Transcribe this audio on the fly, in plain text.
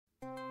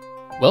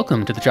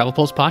Welcome to the Travel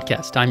Pulse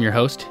Podcast. I'm your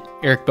host,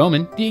 Eric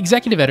Bowman, the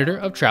executive editor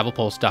of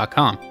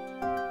TravelPulse.com.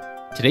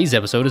 Today's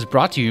episode is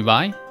brought to you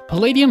by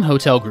Palladium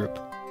Hotel Group.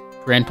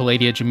 Grand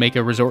Palladia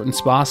Jamaica Resort and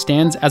Spa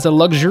stands as a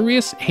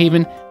luxurious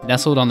haven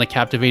nestled on the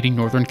captivating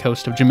northern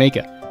coast of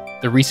Jamaica.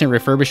 The recent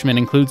refurbishment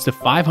includes the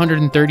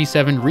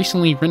 537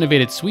 recently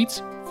renovated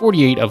suites,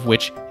 48 of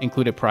which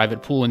include a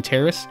private pool and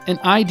terrace, an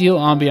ideal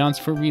ambiance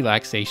for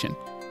relaxation.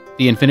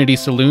 The Infinity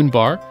Saloon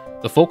Bar,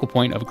 the focal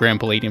point of Grand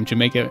Palladium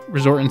Jamaica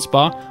Resort and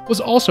Spa, was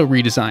also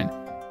redesigned.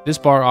 This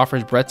bar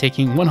offers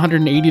breathtaking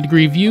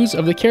 180-degree views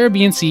of the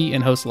Caribbean Sea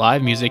and hosts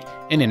live music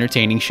and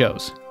entertaining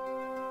shows.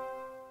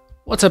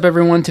 What's up,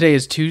 everyone? Today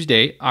is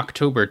Tuesday,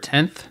 October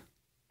 10th.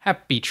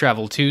 Happy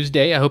Travel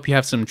Tuesday. I hope you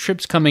have some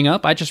trips coming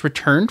up. I just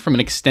returned from an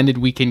extended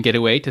weekend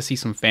getaway to see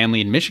some family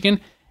in Michigan.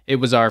 It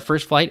was our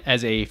first flight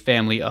as a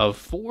family of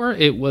 4.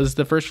 It was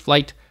the first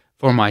flight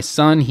for my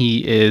son.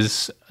 He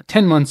is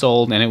 10 months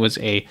old, and it was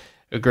a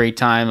great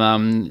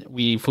time.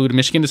 We flew to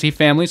Michigan to see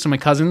family. So my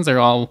cousins are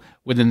all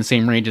within the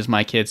same range as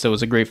my kids. So it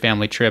was a great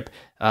family trip.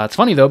 It's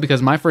funny though,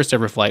 because my first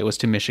ever flight was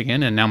to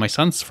Michigan, and now my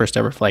son's first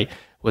ever flight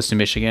was to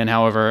Michigan.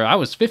 However, I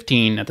was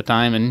 15 at the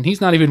time, and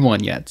he's not even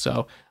 1 yet.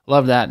 So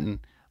love that, and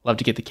love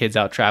to get the kids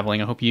out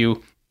traveling. I hope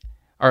you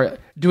are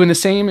doing the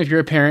same. If you're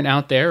a parent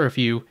out there, or if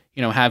you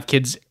have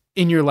kids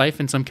in your life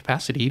in some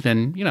capacity,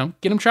 then,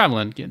 get them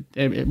traveling,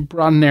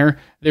 broaden their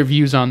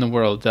views on the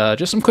world.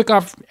 Just some quick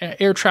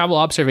air travel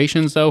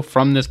observations, though,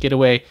 from this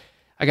getaway.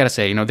 I gotta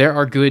say, there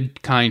are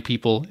good, kind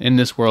people in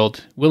this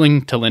world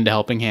willing to lend a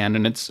helping hand,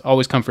 and it's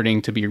always comforting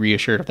to be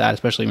reassured of that,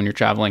 especially when you're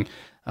traveling.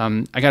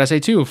 I gotta say,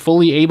 too,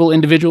 fully able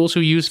individuals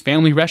who use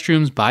family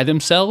restrooms by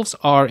themselves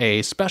are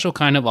a special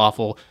kind of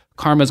awful.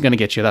 Karma's gonna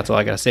get you, that's all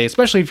I gotta say,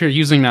 especially if you're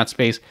using that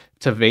space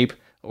to vape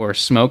or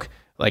smoke.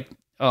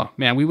 Oh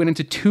man, we went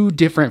into 2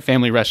 different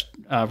family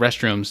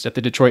restrooms at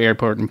the Detroit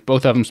airport, and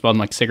both of them smelled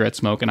like cigarette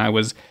smoke, and I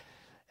was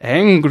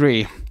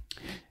angry.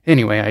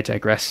 Anyway, I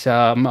digress.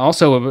 I'm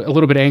also a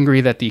little bit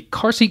angry that the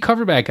car seat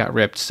cover bag got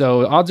ripped,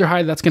 so odds are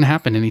high that's going to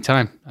happen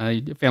anytime.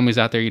 Families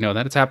out there,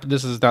 that it's happened.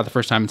 This is not the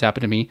first time it's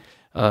happened to me,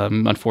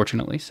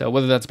 unfortunately. So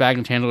whether that's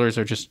baggage handlers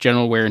or just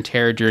general wear and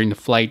tear during the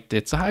flight,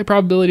 it's a high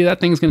probability that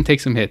thing's going to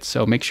take some hits,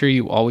 so make sure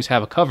you always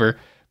have a cover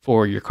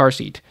for your car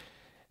seat.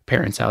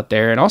 Parents out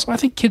there. And also, I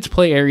think kids'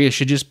 play areas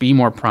should just be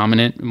more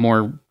prominent,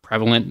 more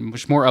prevalent,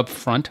 much more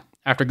upfront.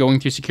 After going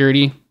through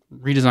security,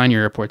 redesign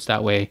your airports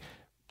that way.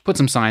 Put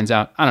some signs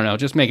out. I don't know,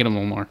 just make it a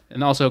little more.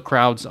 And also,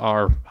 crowds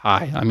are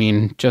high.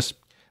 Just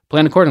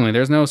plan accordingly.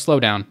 There's no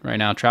slowdown right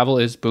now. Travel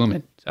is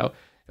booming. So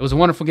it was a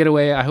wonderful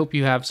getaway. I hope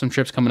you have some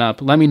trips coming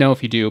up. Let me know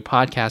if you do.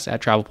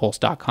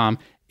 Podcast@travelpulse.com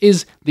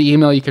is the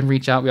email you can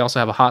reach out. We also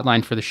have a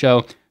hotline for the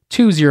show.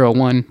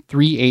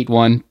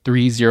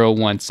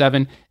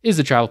 201-381-3017 is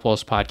the Travel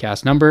Pulse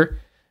podcast number.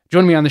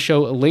 Joining me on the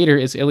show later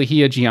is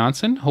Ilahia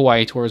Johnson,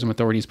 Hawaii Tourism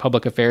Authority's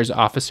Public Affairs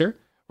Officer.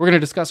 We're going to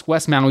discuss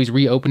West Maui's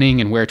reopening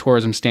and where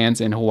tourism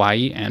stands in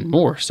Hawaii and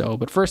more.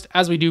 But first,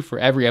 as we do for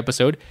every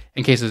episode,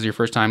 in case this is your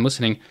first time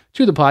listening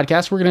to the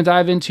podcast, we're going to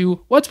dive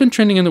into what's been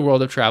trending in the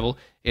world of travel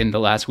in the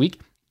last week.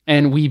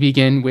 And we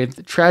begin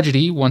with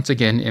tragedy once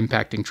again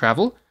impacting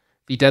travel.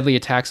 The deadly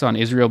attacks on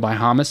Israel by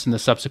Hamas and the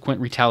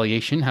subsequent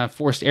retaliation have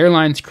forced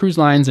airlines, cruise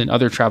lines, and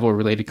other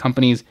travel-related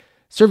companies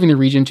serving the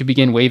region to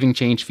begin waiving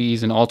change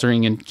fees and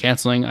altering and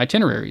canceling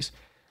itineraries.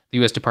 The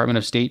U.S. Department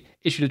of State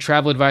issued a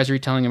travel advisory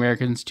telling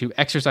Americans to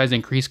exercise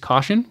increased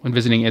caution when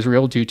visiting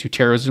Israel due to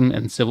terrorism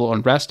and civil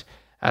unrest.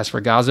 As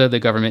for Gaza, the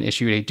government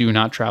issued a do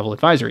not travel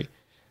advisory.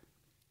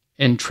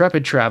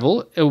 Intrepid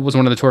Travel, it was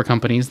one of the tour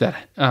companies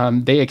that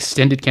they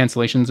extended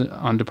cancellations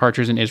on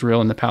departures in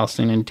Israel and the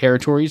Palestinian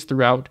territories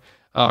throughout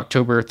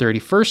October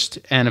 31st,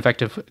 and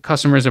affected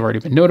customers have already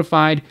been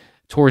notified.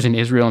 Tours in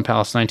Israel and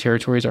Palestine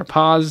territories are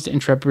paused.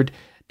 Intrepid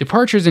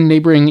departures in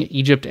neighboring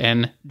Egypt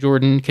and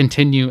Jordan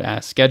continue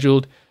as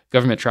scheduled.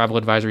 Government travel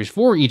advisories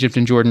for Egypt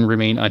and Jordan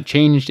remain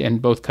unchanged,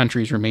 and both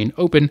countries remain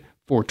open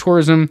for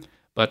tourism.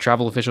 But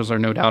travel officials are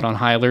no doubt on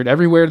high alert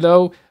everywhere,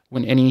 though,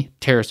 when any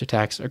terrorist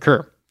attacks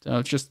occur. So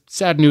it's just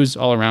sad news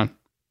all around.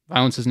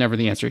 Violence is never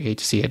the answer. You hate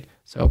to see it.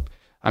 So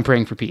I'm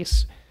praying for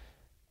peace.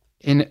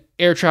 In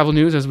air travel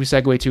news, as we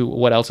segue to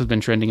what else has been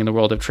trending in the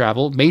world of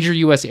travel, major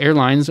U.S.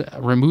 airlines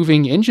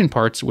removing engine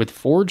parts with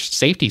forged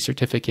safety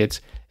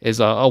certificates is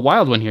a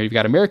wild one here. You've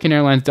got American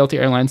Airlines, Delta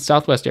Airlines,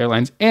 Southwest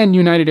Airlines, and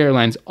United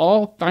Airlines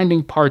all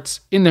finding parts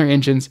in their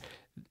engines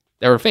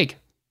that were fake.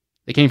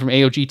 They came from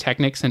AOG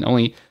Technics, and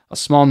only a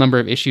small number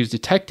of issues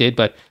detected,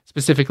 but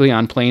specifically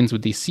on planes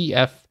with the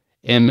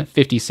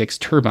CFM56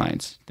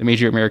 turbines. The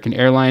major American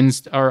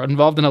airlines are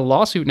involved in a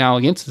lawsuit now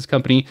against this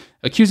company,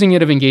 accusing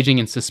it of engaging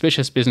in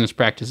suspicious business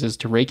practices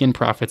to rake in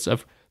profits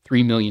of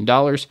 $3 million.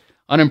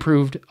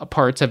 Unimproved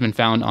parts have been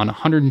found on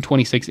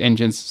 126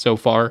 engines so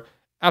far.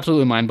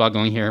 Absolutely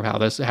mind-boggling here of how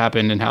this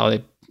happened and how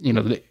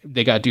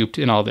they got duped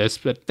in all this.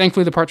 But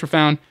thankfully the parts were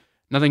found.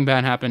 Nothing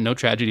bad happened, no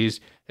tragedies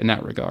in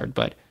that regard,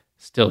 but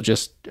still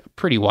just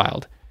pretty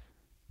wild.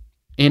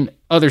 In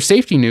other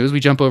safety news, we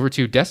jump over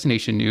to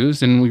destination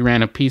news, and we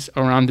ran a piece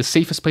around the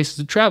safest places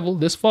to travel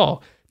this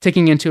fall.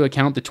 Taking into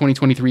account the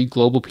 2023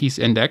 Global Peace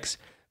Index,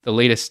 the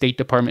latest State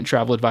Department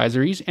travel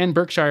advisories, and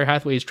Berkshire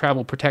Hathaway's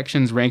travel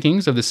protections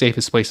rankings of the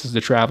safest places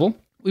to travel,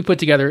 we put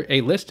together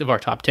a list of our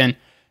top 10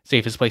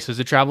 safest places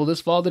to travel this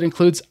fall that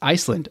includes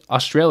Iceland,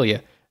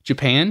 Australia,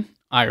 Japan,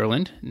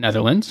 Ireland,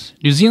 Netherlands,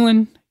 New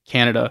Zealand,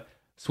 Canada,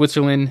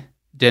 Switzerland,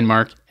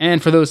 Denmark,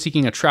 and for those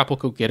seeking a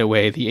tropical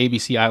getaway, the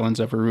ABC Islands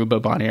of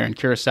Aruba, Bonaire, and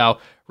Curacao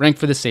rank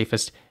for the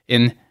safest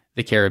in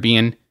the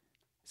Caribbean.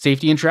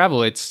 Safety and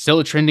travel, it's still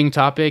a trending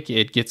topic.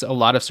 It gets a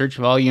lot of search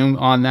volume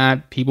on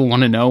that. People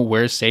want to know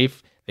where's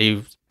safe.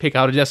 They pick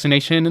out a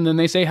destination and then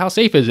they say, how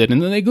safe is it?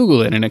 And then they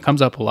Google it and it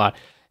comes up a lot.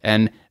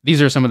 And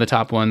these are some of the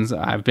top ones.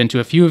 I've been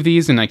to a few of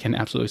these and I can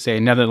absolutely say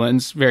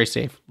Netherlands, very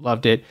safe.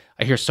 Loved it.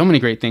 I hear so many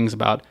great things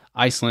about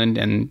Iceland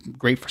and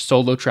great for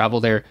solo travel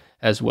there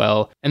as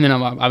well. And then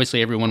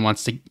obviously everyone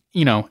wants to,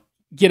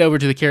 get over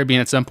to the Caribbean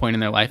at some point in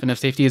their life. And if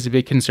safety is a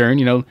big concern,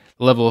 the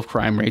level of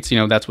crime rates,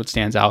 that's what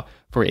stands out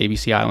for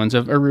ABC Islands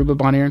of Aruba,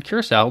 Bonaire, and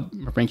Curacao,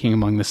 ranking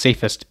among the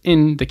safest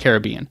in the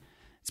Caribbean.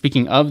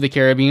 Speaking of the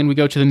Caribbean, we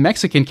go to the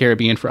Mexican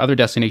Caribbean for other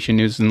destination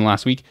news in the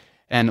last week.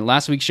 And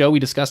last week's show, we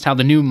discussed how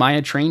the new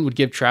Maya train would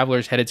give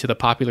travelers headed to the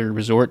popular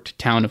resort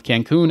town of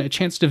Cancun a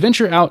chance to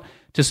venture out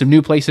to some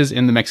new places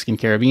in the Mexican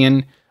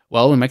Caribbean.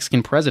 Well, the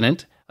Mexican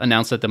president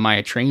announced that the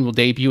Maya train will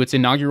debut its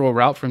inaugural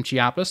route from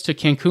Chiapas to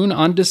Cancun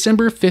on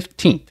December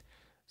 15th.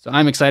 So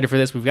I'm excited for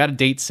this. We've got a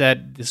date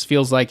set. This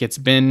feels like it's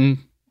been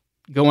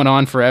going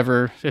on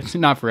forever. It's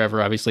not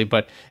forever, obviously,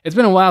 but it's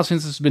been a while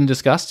since it's been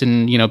discussed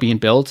and, being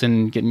built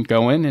and getting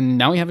going. And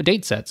now we have a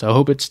date set. So I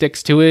hope it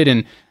sticks to it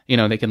and,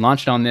 they can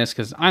launch it on this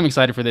because I'm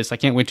excited for this. I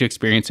can't wait to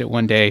experience it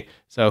one day.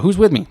 So who's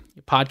with me?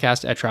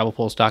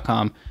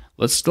 Podcast@travelpulse.com.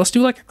 Let's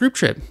do like a group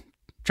trip.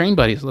 Train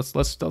buddies.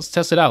 Let's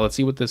test it out. Let's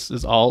see what this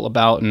is all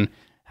about and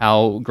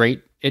how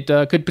great it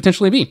could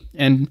potentially be.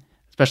 And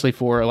especially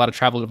for a lot of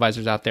travel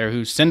advisors out there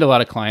who send a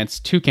lot of clients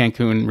to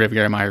Cancun,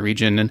 Riviera Maya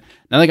region. And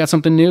now they got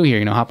something new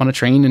here, hop on a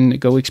train and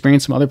go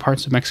experience some other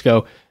parts of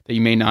Mexico that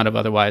you may not have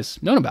otherwise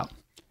known about.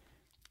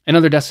 In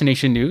other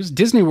destination news,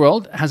 Disney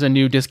World has a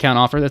new discount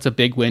offer that's a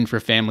big win for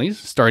families.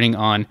 Starting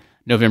on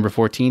November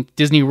 14th,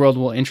 Disney World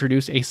will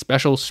introduce a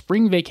special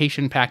spring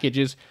vacation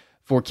packages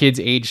for kids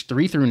aged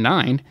 3 through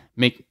 9,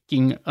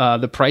 making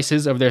the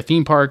prices of their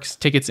theme parks,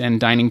 tickets,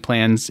 and dining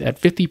plans at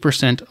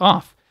 50%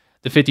 off.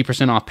 The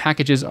 50% off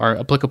packages are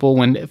applicable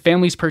when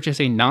families purchase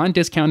a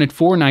non-discounted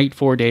 4-night,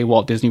 4-day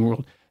Walt Disney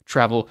World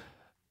travel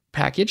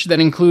package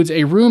that includes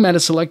a room at a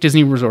select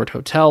Disney Resort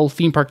hotel,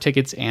 theme park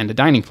tickets, and a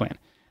dining plan.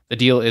 The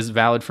deal is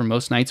valid for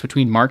most nights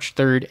between March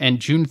 3rd and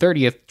June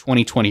 30th,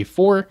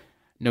 2024.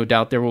 No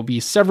doubt there will be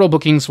several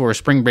bookings for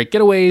spring break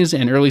getaways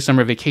and early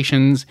summer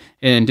vacations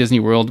in Disney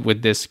World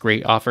with this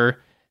great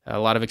offer. A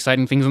lot of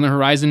exciting things on the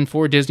horizon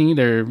for Disney.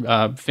 They're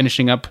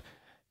finishing up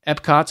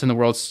Epcot and the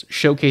World's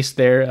Showcase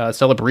there,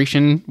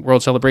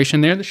 World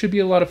Celebration there. This should be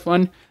a lot of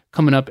fun.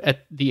 Coming up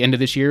at the end of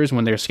this year is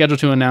when they're scheduled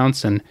to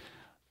announce, and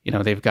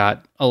they've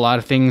got a lot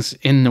of things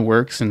in the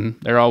works, and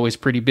they're always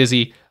pretty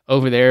busy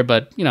over there.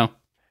 But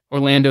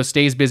Orlando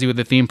stays busy with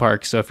the theme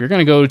park. So if you're going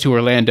to go to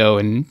Orlando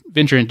and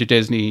venture into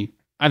Disney,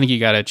 I think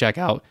you got to check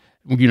out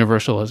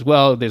Universal as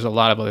well. There's a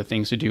lot of other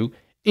things to do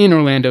in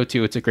Orlando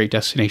too. It's a great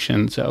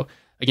destination. So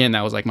again,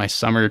 that was like my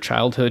summer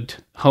childhood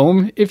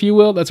home, if you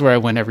will. That's where I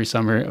went every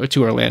summer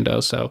to Orlando.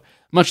 So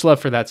much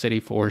love for that city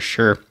for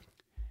sure.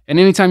 And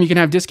anytime you can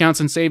have discounts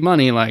and save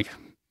money,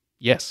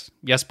 yes,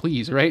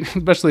 please, right?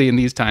 Especially in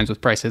these times with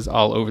prices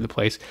all over the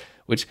place,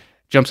 which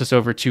jumps us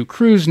over to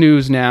cruise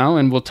news now,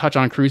 and we'll touch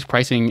on cruise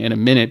pricing in a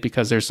minute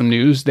because there's some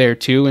news there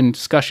too and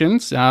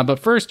discussions. But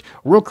first,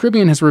 Royal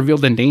Caribbean has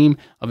revealed the name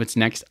of its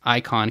next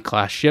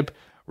Icon-class ship.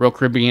 Royal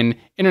Caribbean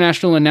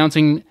International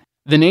announcing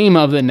the name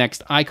of the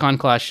next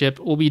Icon-class ship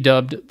will be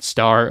dubbed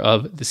Star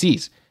of the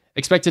Seas.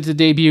 Expected to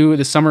debut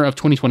the summer of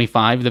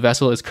 2025, the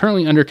vessel is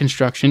currently under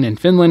construction in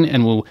Finland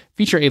and will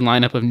feature a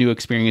lineup of new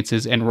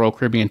experiences and Royal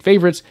Caribbean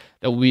favorites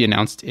that will be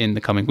announced in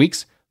the coming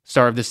weeks.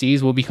 Star of the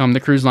Seas will become the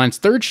cruise line's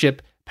third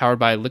ship powered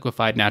by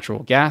liquefied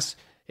natural gas,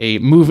 a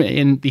move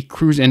in the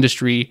cruise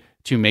industry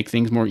to make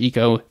things more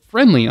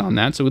eco-friendly on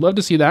that. So we'd love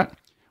to see that.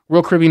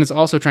 Royal Caribbean is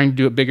also trying to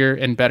do it bigger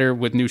and better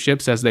with new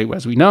ships as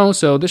we know.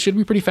 So this should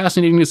be pretty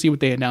fascinating to see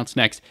what they announce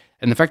next.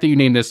 And the fact that you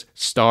named this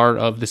Star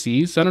of the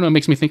Seas, I don't know, it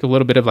makes me think a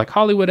little bit of like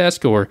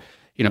Hollywood-esque or,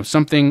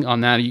 something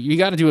on that. You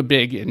got to do it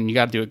big and you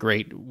got to do it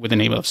great with the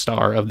name of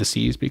Star of the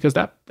Seas because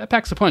that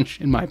packs a punch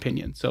in my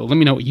opinion. So let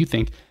me know what you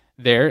think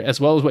there,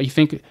 as well as what you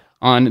think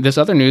on this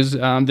other news.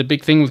 The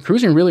big thing with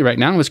cruising really right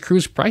now is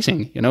cruise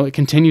pricing. It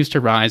continues to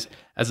rise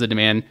as the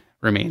demand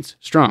remains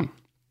strong.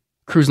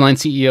 Cruise line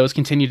CEOs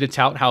continue to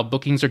tout how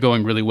bookings are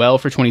going really well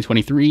for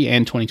 2023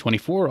 and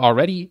 2024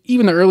 already.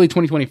 Even the early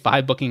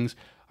 2025 bookings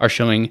are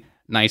showing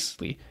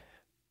nicely.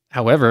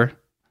 However,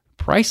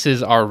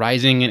 prices are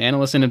rising and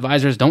analysts and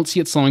advisors don't see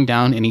it slowing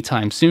down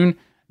anytime soon.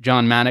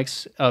 John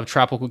Maddox of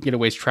Tropical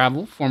Getaways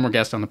Travel, former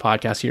guest on the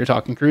podcast here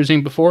talking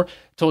cruising before,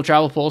 told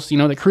Travel Pulse,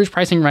 that cruise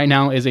pricing right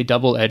now is a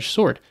double-edged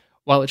sword.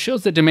 While it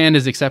shows that demand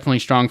is exceptionally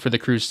strong for the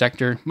cruise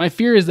sector, my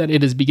fear is that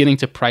it is beginning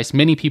to price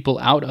many people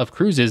out of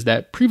cruises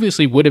that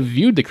previously would have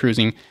viewed the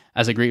cruising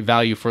as a great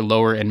value for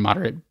lower and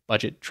moderate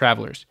budget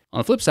travelers. On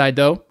the flip side,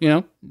 though,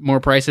 more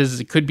prices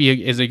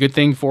is a good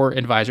thing for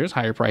advisors,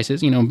 higher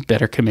prices,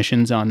 better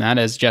commissions on that,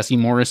 as Jesse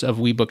Morris of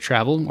WeBook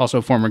Travel, also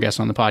a former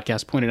guest on the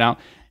podcast, pointed out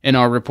in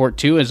our report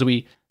too, as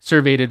we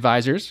surveyed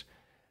advisors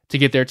to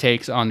get their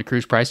takes on the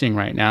cruise pricing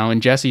right now.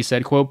 And Jesse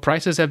said, quote,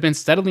 "Prices have been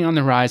steadily on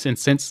the rise, and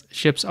since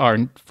ships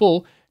are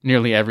full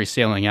nearly every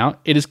sailing out,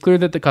 it is clear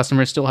that the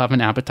customers still have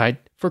an appetite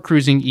for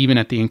cruising even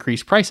at the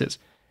increased prices.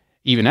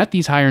 Even at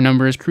these higher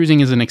numbers, cruising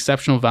is an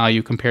exceptional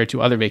value compared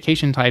to other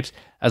vacation types.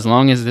 As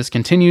long as this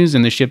continues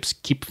and the ships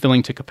keep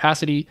filling to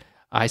capacity,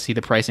 I see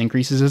the price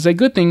increases as a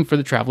good thing for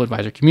the travel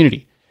advisor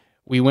community.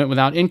 We went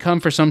without income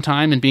for some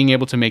time, and being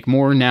able to make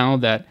more now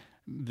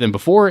than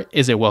before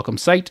is a welcome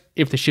sight.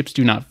 If the ships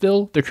do not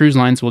fill, the cruise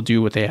lines will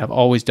do what they have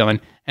always done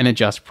and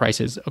adjust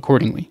prices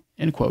accordingly."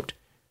 End quote.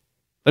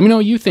 Let me know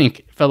what you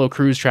think, fellow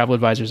cruise travel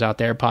advisors out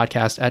there.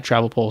 Podcast at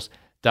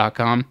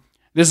travelpulse.com.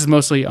 This is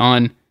mostly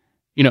on,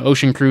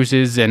 ocean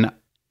cruises and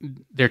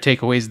their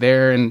takeaways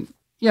there. And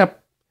yeah,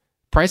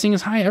 pricing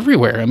is high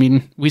everywhere. I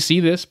mean, we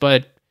see this,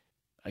 but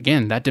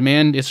again, that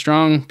demand is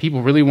strong.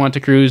 People really want to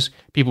cruise.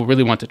 People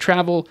really want to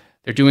travel.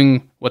 They're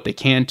doing what they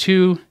can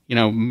too.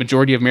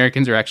 Majority of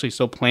Americans are actually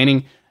still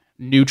planning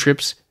new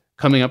trips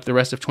coming up the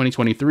rest of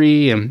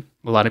 2023. And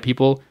a lot of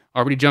people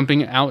already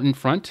jumping out in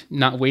front,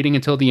 not waiting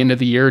until the end of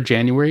the year,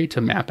 January,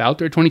 to map out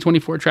their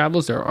 2024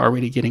 travels. They're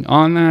already getting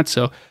on that.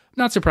 So I'm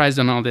not surprised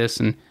on all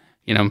this. And,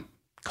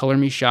 color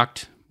me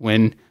shocked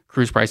when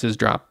cruise prices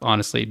drop,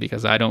 honestly,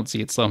 because I don't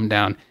see it slowing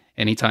down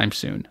anytime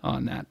soon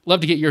on that.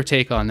 Love to get your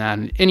take on that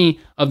and any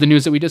of the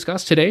news that we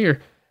discussed today. Or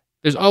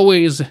there's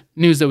always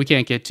news that we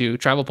can't get to.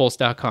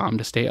 Travelpulse.com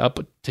to stay up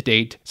to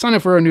date. Sign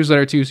up for our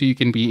newsletter too, so you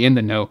can be in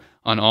the know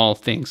on all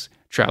things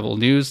travel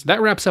news.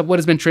 That wraps up what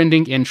has been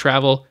trending in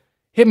travel.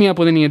 Hit me up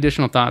with any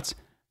additional thoughts.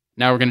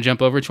 Now we're going to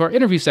jump over to our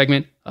interview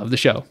segment of the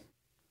show.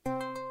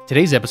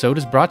 Today's episode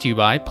is brought to you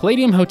by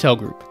Palladium Hotel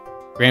Group.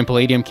 Grand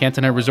Palladium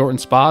Cantina Resort and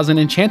Spa is an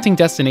enchanting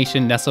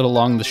destination nestled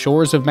along the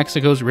shores of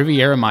Mexico's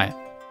Riviera Maya.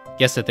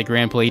 Guests at the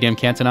Grand Palladium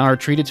Cantina are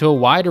treated to a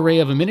wide array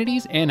of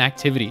amenities and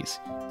activities.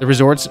 The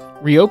resort's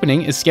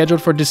reopening is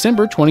scheduled for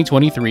December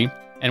 2023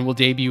 and will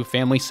debut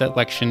family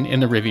selection in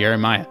the Riviera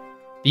Maya.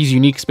 These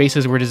unique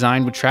spaces were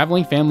designed with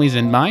traveling families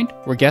in mind,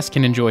 where guests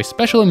can enjoy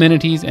special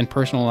amenities and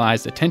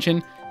personalized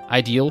attention,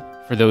 ideal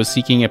for those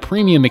seeking a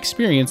premium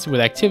experience with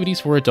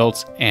activities for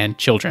adults and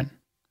children.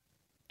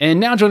 And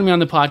now joining me on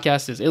the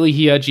podcast is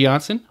Ilihia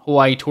Gianson,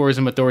 Hawaii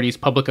Tourism Authority's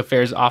Public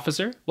Affairs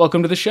Officer.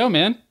 Welcome to the show,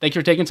 man. Thanks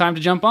for taking time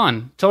to jump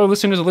on. Tell our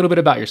listeners a little bit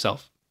about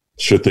yourself.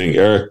 Sure thing,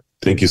 Eric.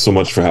 Thank you so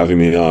much for having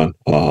me on.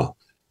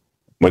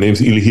 My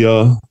name's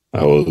Ilihia.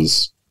 I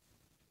was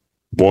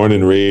born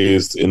and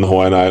raised in the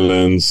Hawaiian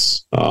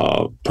Islands.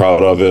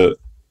 Proud of it.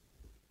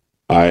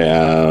 I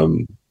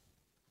am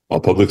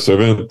a public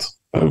servant.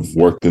 I've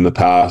worked in the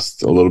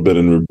past a little bit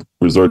in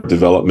resort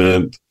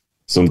development,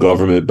 some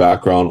government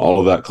background. All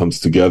of that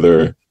comes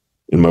together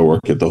in my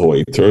work at the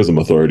Hawaii Tourism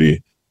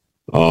Authority.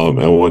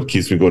 And what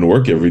keeps me going to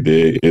work every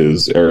day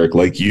is, Eric,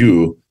 like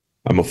you,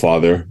 I'm a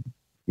father.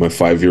 My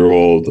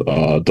 5-year-old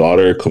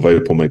daughter,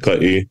 Kawai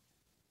Pomaikai.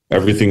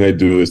 Everything I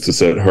do is to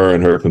set her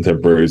and her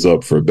contemporaries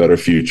up for a better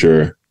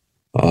future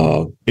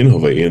in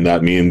Hawaii. And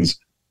that means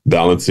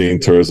balancing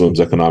tourism's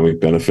economic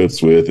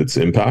benefits with its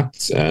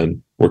impacts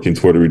and working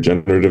toward a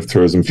regenerative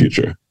tourism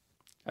future.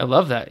 I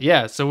love that.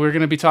 Yeah. So we're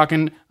going to be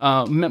talking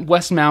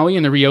West Maui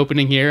and the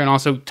reopening here, and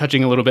also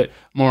touching a little bit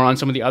more on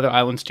some of the other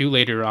islands too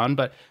later on.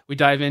 But we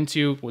dive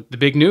into the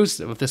big news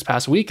of this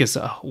past week is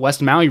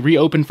West Maui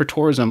reopened for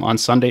tourism on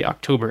Sunday,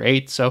 October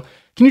 8th. So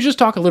can you just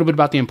talk a little bit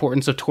about the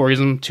importance of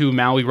tourism to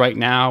Maui right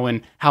now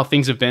and how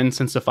things have been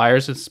since the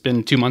fires? It's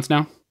been 2 months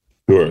now.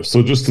 Sure.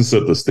 So just to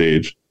set the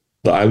stage,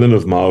 the island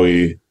of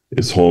Maui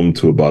is home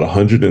to about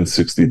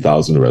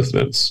 160,000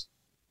 residents.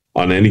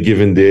 On any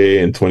given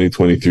day in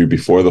 2023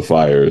 before the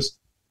fires,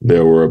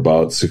 there were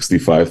about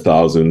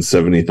 65,000,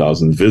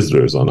 70,000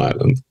 visitors on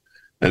island.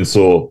 And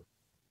so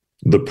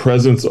the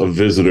presence of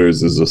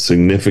visitors is a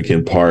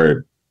significant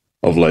part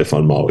of life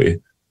on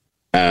Maui.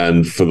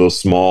 And for those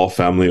small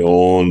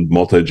family-owned,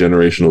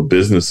 multi-generational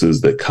businesses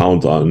that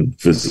count on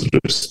visitor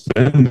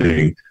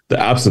spending, the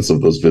absence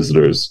of those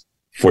visitors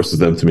forces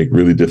them to make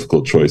really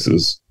difficult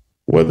choices,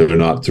 whether or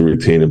not to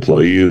retain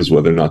employees,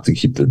 whether or not to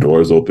keep their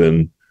doors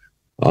open.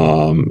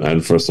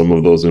 And for some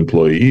of those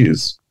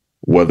employees,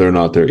 whether or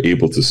not they're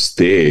able to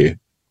stay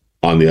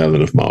on the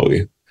island of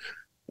Maui.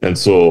 And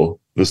so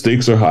the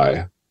stakes are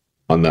high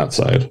on that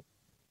side.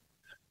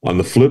 On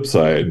the flip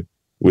side,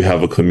 we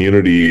have a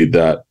community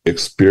that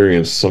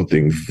experienced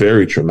something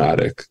very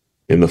traumatic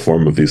in the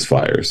form of these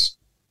fires.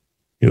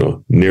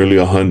 Nearly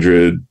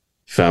 100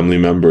 family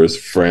members,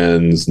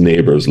 friends,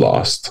 neighbors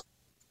lost.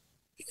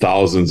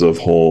 Thousands of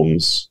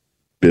homes,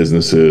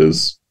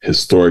 businesses,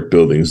 historic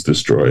buildings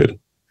destroyed.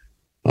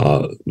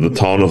 The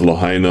town of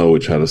Lahaina,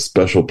 which had a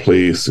special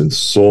place in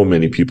so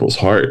many people's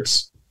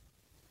hearts,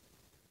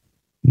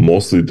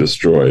 mostly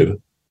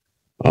destroyed.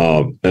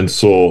 And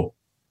so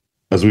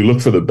as we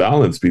look for the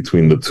balance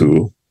between the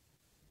two,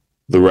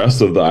 the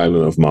rest of the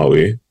island of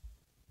Maui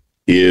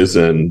is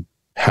and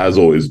has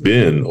always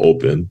been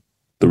open.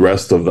 The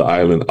rest of the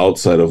island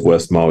outside of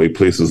West Maui,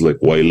 places like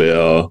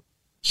Wailea,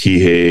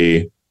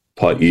 Kihei,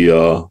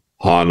 Paia,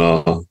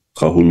 Hana,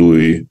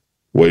 Kahului,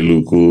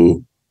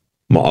 Wailuku,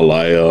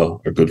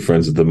 Ma'alaya, our good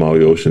friends at the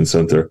Maui Ocean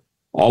Center,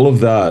 all of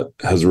that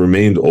has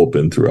remained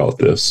open throughout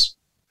this.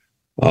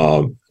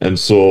 And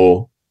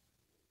so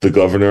the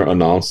governor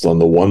announced on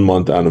the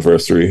 1-month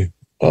anniversary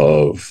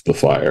of the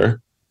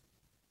fire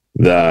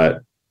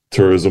that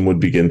tourism would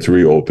begin to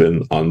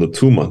reopen on the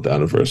 2-month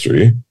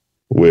anniversary,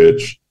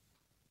 which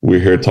we're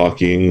here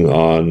talking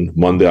on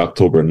Monday,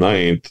 October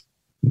 9th.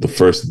 The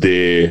first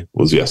day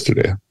was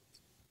yesterday.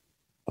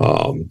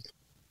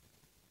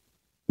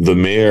 The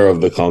mayor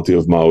of the county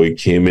of Maui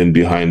came in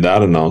behind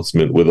that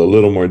announcement with a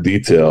little more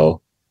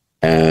detail,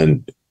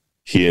 and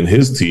he and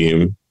his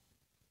team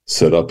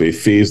set up a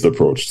phased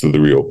approach to the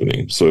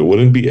reopening. So it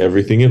wouldn't be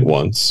everything at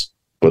once,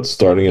 but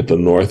starting at the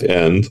north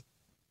end,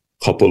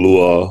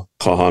 Kapalua,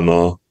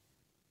 Kahana,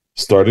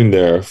 starting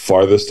there,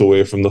 farthest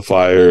away from the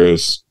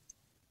fires.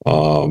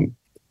 The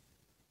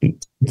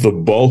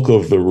bulk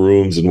of the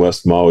rooms in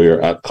West Maui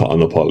are at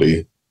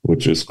Ka'anapali,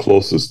 which is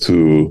closest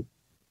to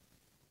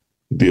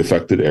the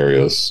affected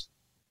areas.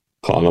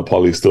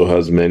 Ka'anapali still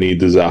has many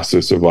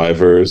disaster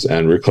survivors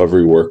and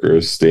recovery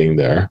workers staying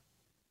there.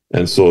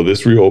 And so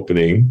this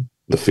reopening,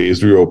 the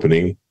phased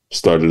reopening,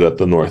 started at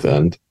the north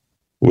end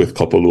with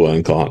Kapalua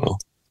and Kahana.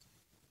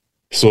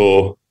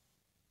 So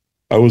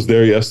I was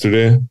there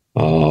yesterday.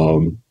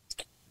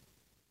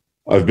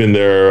 I've been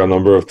there a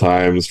number of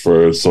times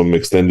for some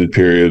extended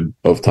period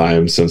of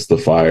time since the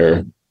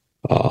fire,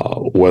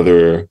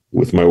 whether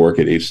with my work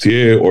at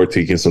HTA or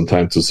taking some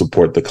time to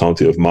support the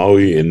county of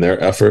Maui in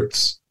their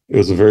efforts. It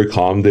was a very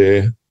calm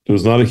day. There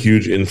was not a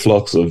huge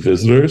influx of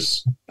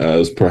visitors,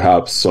 as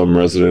perhaps some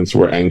residents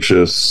were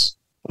anxious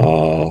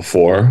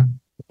for.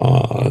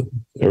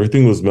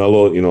 Everything was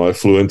mellow. You know, I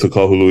flew into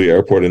Kahului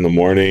Airport in the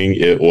morning.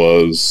 It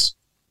was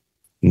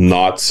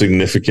not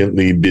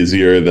significantly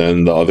busier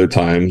than the other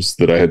times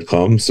that I had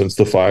come since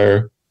the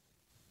fire.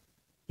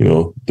 You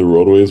know, the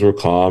roadways were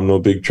calm, no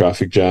big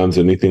traffic jams,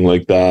 anything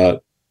like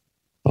that.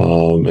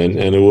 And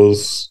it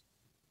was,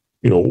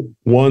 you know,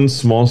 one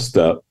small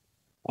step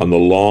on the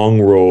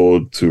long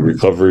road to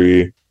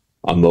recovery,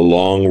 on the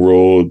long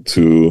road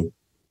to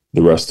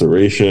the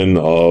restoration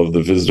of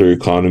the visitor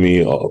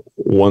economy,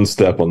 one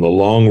step on the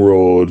long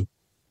road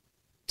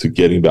to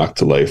getting back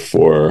to life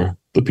for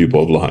the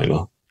people of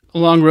Lahaina. A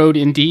long road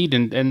indeed.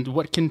 And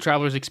what can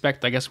travelers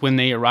expect, I guess, when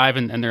they arrive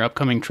and their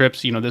upcoming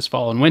trips, you know, this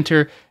fall and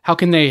winter? How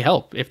can they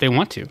help if they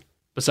want to?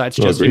 Besides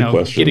just, you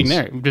know, getting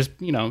there, just,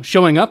 you know,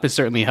 showing up is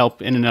certainly help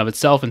in and of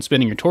itself and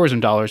spending your tourism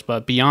dollars.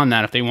 But beyond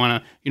that, if they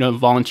want to, you know,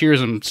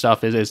 volunteerism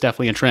stuff is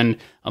definitely a trend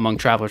among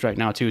travelers right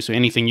now, too. So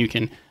anything you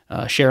can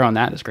share on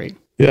that is great.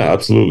 Yeah,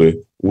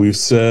 absolutely. We've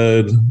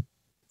said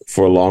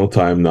for a long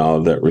time now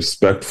that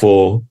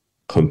respectful,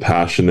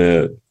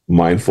 compassionate,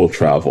 mindful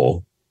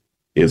travel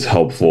is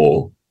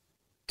helpful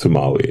to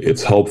Maui.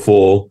 It's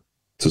helpful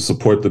to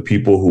support the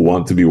people who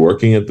want to be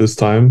working at this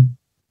time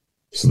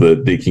so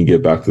that they can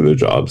get back to their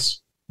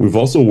jobs. We've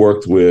also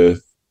worked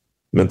with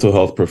mental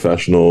health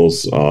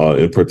professionals,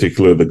 in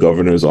particular the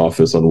Governor's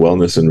Office on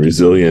Wellness and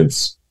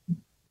Resilience,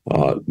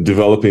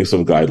 developing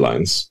some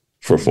guidelines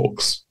for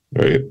folks,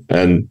 right?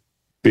 And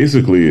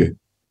basically,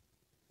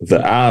 the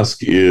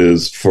ask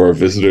is for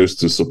visitors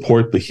to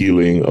support the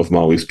healing of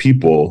Maui's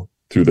people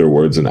through their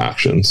words and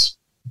actions,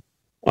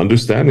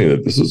 understanding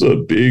that this is a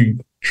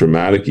big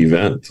traumatic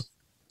event,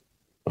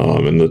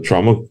 and the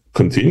trauma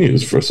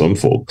continues for some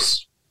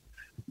folks.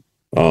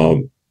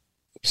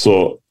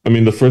 So, I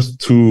mean, the first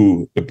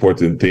two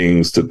important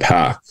things to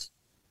pack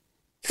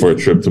for a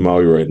trip to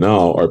Maui right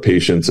now are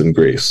patience and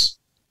grace.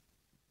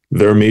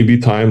 There may be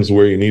times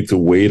where you need to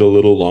wait a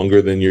little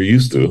longer than you're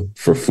used to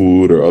for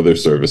food or other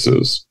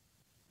services.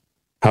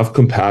 Have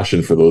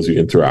compassion for those you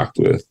interact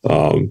with.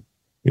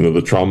 You know,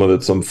 the trauma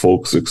that some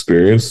folks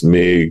experience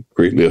may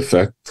greatly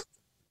affect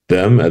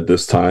them at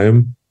this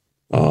time.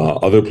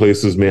 Other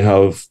places may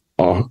have,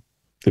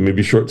 they may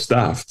be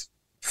short-staffed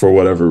for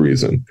whatever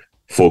reason.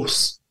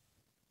 Folks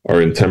are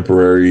in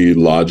temporary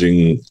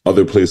lodging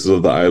other places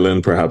of the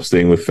island, perhaps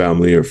staying with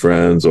family or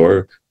friends,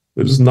 or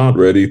they're just not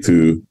ready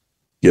to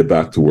get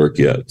back to work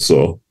yet.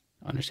 So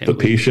the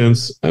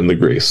patience and the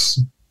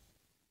grace.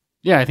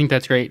 Yeah, I think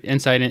that's great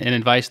insight and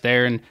advice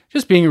there, and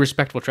just being a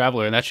respectful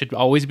traveler. That should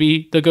always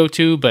be the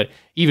go-to, but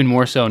even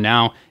more so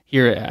now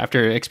here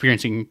after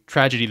experiencing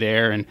tragedy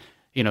there, and,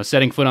 you know,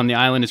 setting foot on the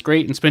island is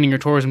great, and spending your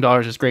tourism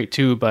dollars is great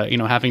too. But, you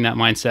know, having that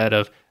mindset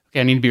of, okay,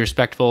 I need to be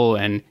respectful,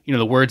 and, you know,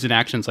 the words and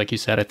actions, like you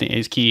said, I think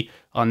is key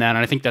on that. And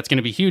I think that's going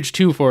to be huge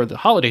too for the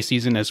holiday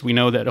season, as we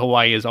know that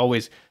Hawaii is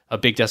always a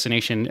big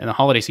destination in the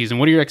holiday season.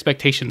 What are your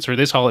expectations for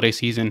this holiday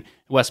season,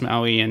 West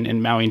Maui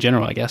and Maui in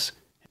general, I guess?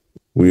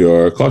 We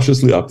are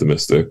cautiously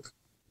optimistic,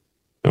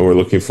 and we're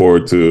looking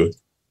forward to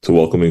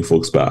welcoming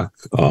folks back.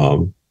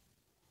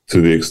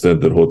 to the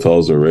extent that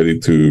hotels are ready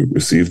to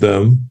receive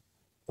them.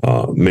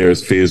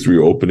 Mayor's phased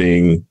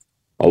reopening,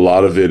 a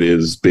lot of it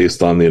is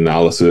based on the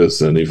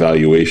analysis and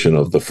evaluation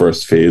of the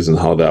first phase and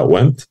how that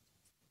went.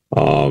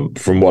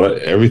 From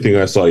everything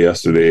I saw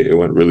yesterday, it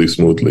went really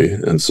smoothly.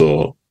 And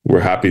so we're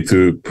happy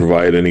to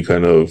provide any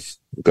kind of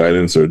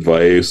guidance or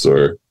advice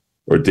or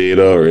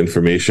data or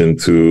information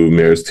to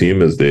Mayor's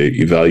team as they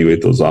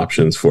evaluate those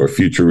options for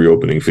future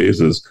reopening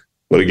phases.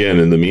 But again,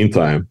 in the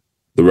meantime,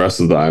 the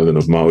rest of the island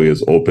of Maui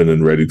is open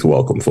and ready to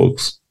welcome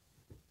folks.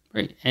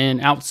 Great.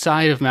 And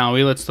outside of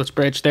Maui, let's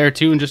branch there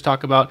too and just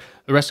talk about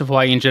the rest of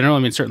Hawaii in general. I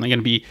mean, certainly going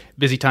to be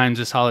busy times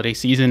this holiday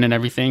season and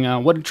everything.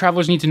 What do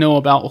travelers need to know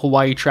about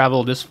Hawaii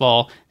travel this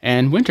fall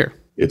and winter?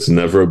 It's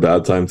never a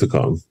bad time to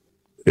come,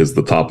 is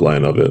the top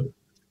line of it.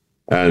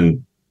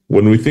 And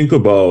when we think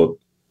about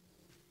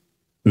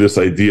this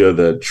idea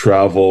that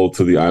travel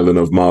to the island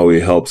of Maui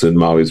helps in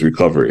Maui's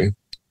recovery,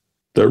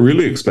 that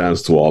really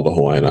expands to all the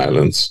Hawaiian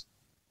Islands.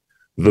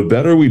 The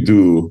better we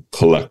do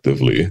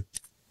collectively,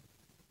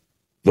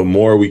 the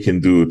more we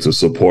can do to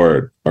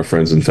support our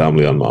friends and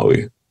family on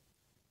Maui,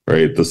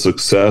 right? The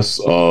success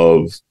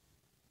of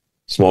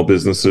small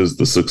businesses,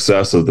 the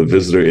success of the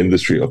visitor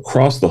industry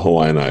across the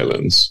Hawaiian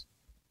Islands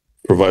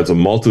provides a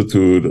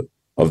multitude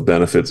of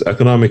benefits,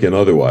 economic and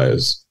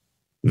otherwise,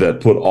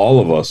 that put all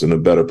of us in a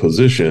better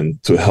position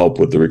to help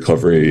with the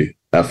recovery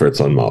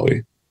efforts on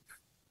Maui.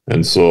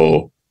 And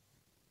so,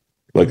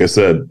 like I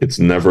said, it's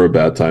never a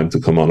bad time to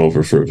come on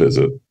over for a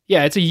visit.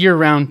 Yeah, it's a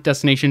year-round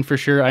destination for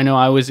sure. I know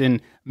I was in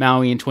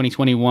Maui in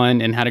 2021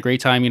 and had a great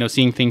time,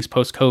 seeing things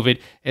post-COVID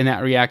and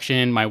that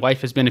reaction. My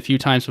wife has been a few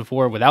times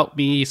before without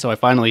me, so I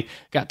finally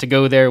got to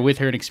go there with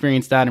her and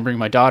experience that and bring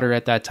my daughter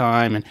at that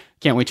time. And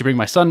can't wait to bring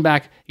my son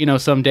back,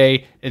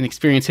 someday and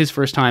experience his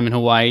first time in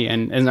Hawaii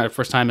and our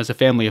first time as a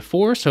family of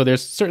four. So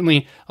there's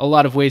certainly a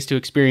lot of ways to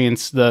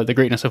experience the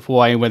greatness of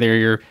Hawaii, whether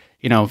you're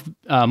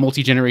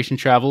multi-generation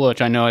travel,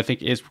 which I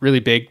think is really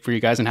big for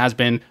you guys and has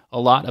been a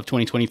lot of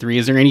 2023.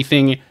 Is there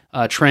anything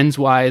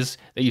trends-wise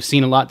that you've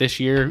seen a lot this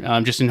year,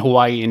 just in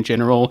Hawaii in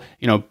general,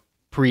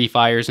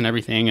 pre-fires and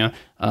everything,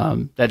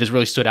 that has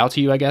really stood out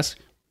to you, I guess?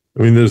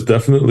 I mean, there's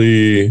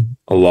definitely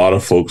a lot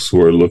of folks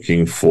who are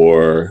looking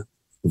for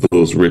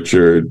those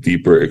richer,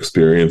 deeper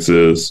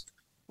experiences.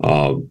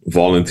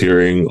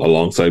 Volunteering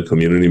alongside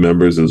community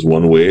members is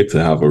one way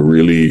to have a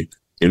really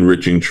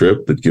enriching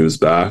trip that gives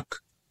back.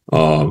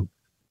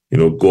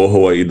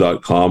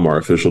 GoHawaii.com, our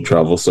official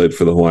travel site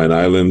for the Hawaiian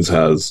Islands,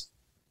 has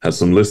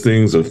some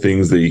listings of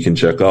things that you can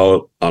check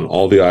out on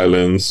all the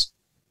islands.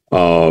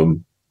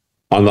 On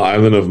the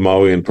island of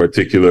Maui in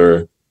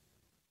particular,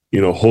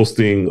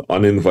 hosting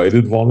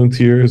uninvited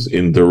volunteers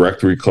in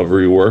direct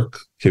recovery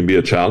work can be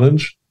a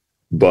challenge,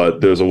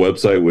 but there's a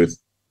website with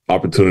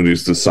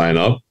opportunities to sign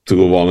up to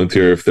go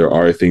volunteer if there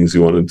are things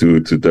you want to do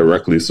to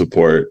directly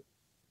support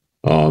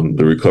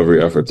the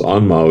recovery efforts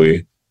on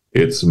Maui.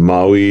 It's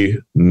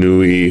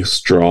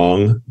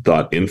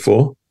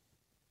mauinuistrong.info.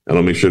 And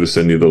I'll make sure to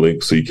send you the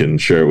link so you can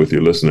share it with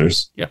your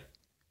listeners. Yeah.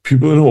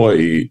 People in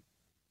Hawaii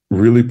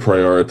really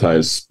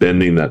prioritize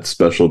spending that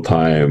special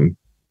time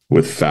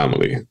with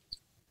family,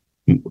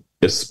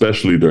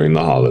 especially during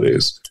the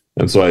holidays.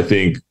 And so I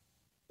think,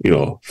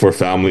 for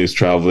families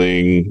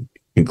traveling,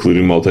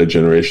 including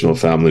multi-generational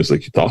families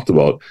like you talked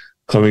about,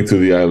 coming to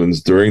the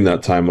islands during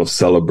that time of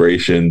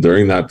celebration,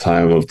 during that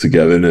time of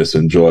togetherness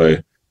and joy,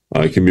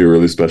 it can be a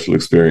really special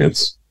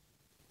experience.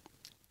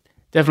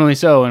 Definitely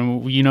so.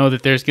 And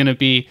that there's going to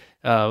be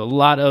a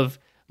lot of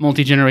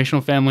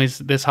multi-generational families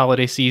this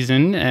holiday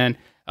season. And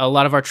a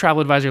lot of our travel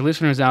advisor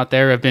listeners out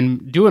there have been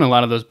doing a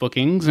lot of those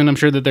bookings. And I'm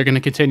sure that they're going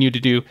to continue to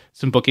do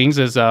some bookings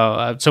as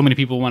so many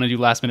people want to do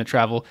last minute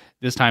travel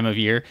this time of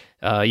year,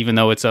 even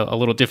though it's a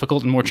little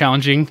difficult and more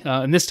challenging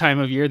in this time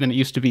of year than it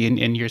used to be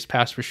in years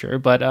past for sure.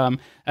 But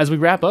as we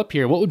wrap up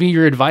here, what would be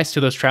your advice to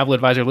those travel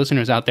advisor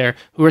listeners out there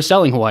who are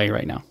selling Hawaii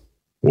right now?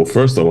 Well,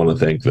 first, I want to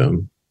thank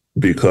them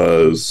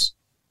because,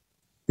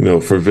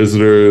 for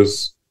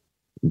visitors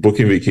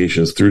booking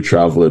vacations through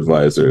travel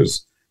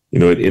advisors,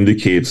 it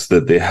indicates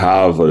that they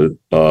have a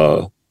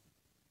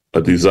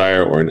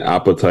desire or an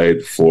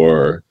appetite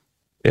for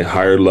a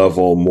higher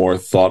level, more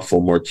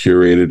thoughtful, more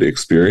curated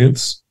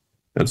experience.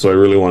 And so I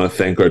really want to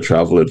thank our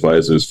travel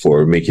advisors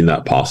for making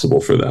that possible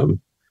for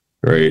them,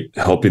 right?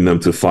 Helping them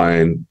to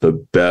find the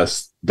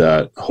best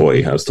that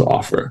Hawaii has to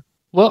offer.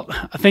 Well,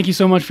 thank you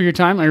so much for your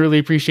time. I really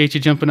appreciate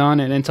you jumping on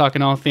and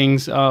talking all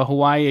things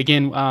Hawaii.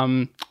 Again,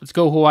 let's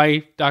go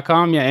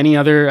Hawaii.com. Yeah, any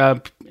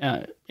other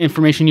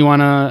information you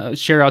want to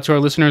share out to our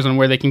listeners on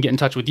where they can get in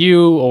touch with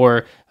you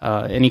or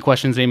any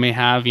questions they may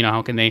have,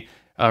 how can they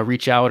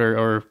reach out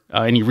or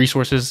any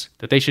resources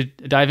that they should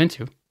dive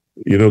into?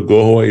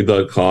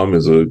 GoHawaii.com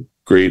is a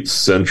great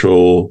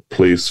central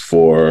place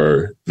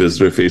for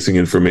visitor-facing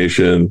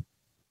information.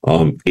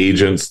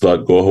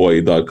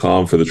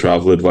 Agents.gohawaii.com for the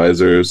travel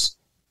advisors.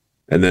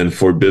 And then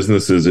for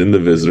businesses in the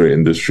visitor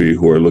industry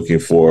who are looking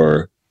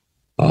for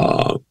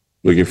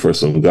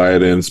some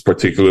guidance,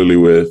 particularly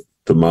with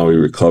the Maui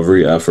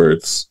recovery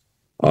efforts,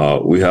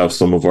 we have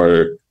some of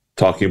our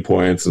talking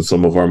points and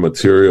some of our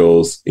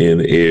materials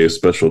in a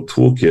special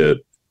toolkit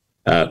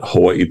at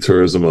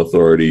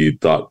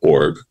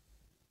hawaiitourismauthority.org.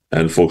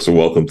 And folks are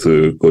welcome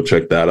to go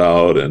check that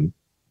out and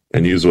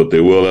use what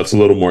they will. That's a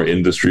little more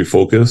industry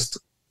focused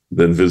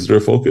than visitor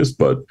focused,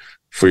 but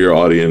for your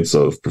audience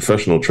of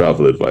professional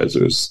travel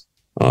advisors,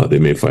 they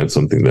may find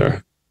something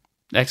there.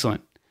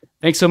 Excellent.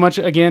 Thanks so much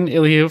again,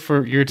 Ilya,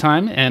 for your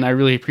time, and I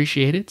really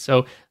appreciate it.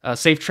 So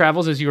safe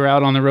travels as you are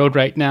out on the road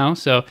right now.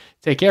 So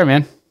take care,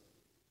 man.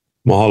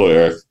 Mahalo,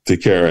 Eric.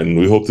 Take care, and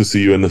we hope to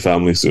see you and the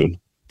family soon.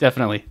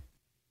 Definitely.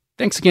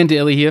 Thanks again to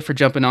Ilya for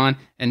jumping on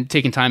and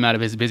taking time out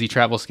of his busy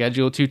travel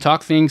schedule to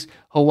talk things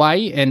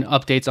Hawaii and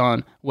updates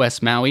on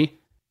West Maui.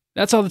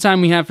 That's all the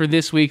time we have for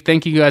this week.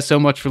 Thank you guys so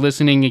much for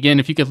listening. Again,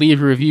 if you could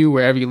leave a review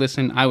wherever you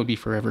listen, I would be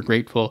forever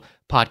grateful.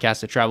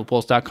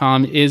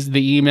 Podcast@travelpulse.com is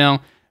the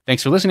email.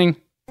 Thanks for listening.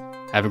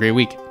 Have a great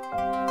week.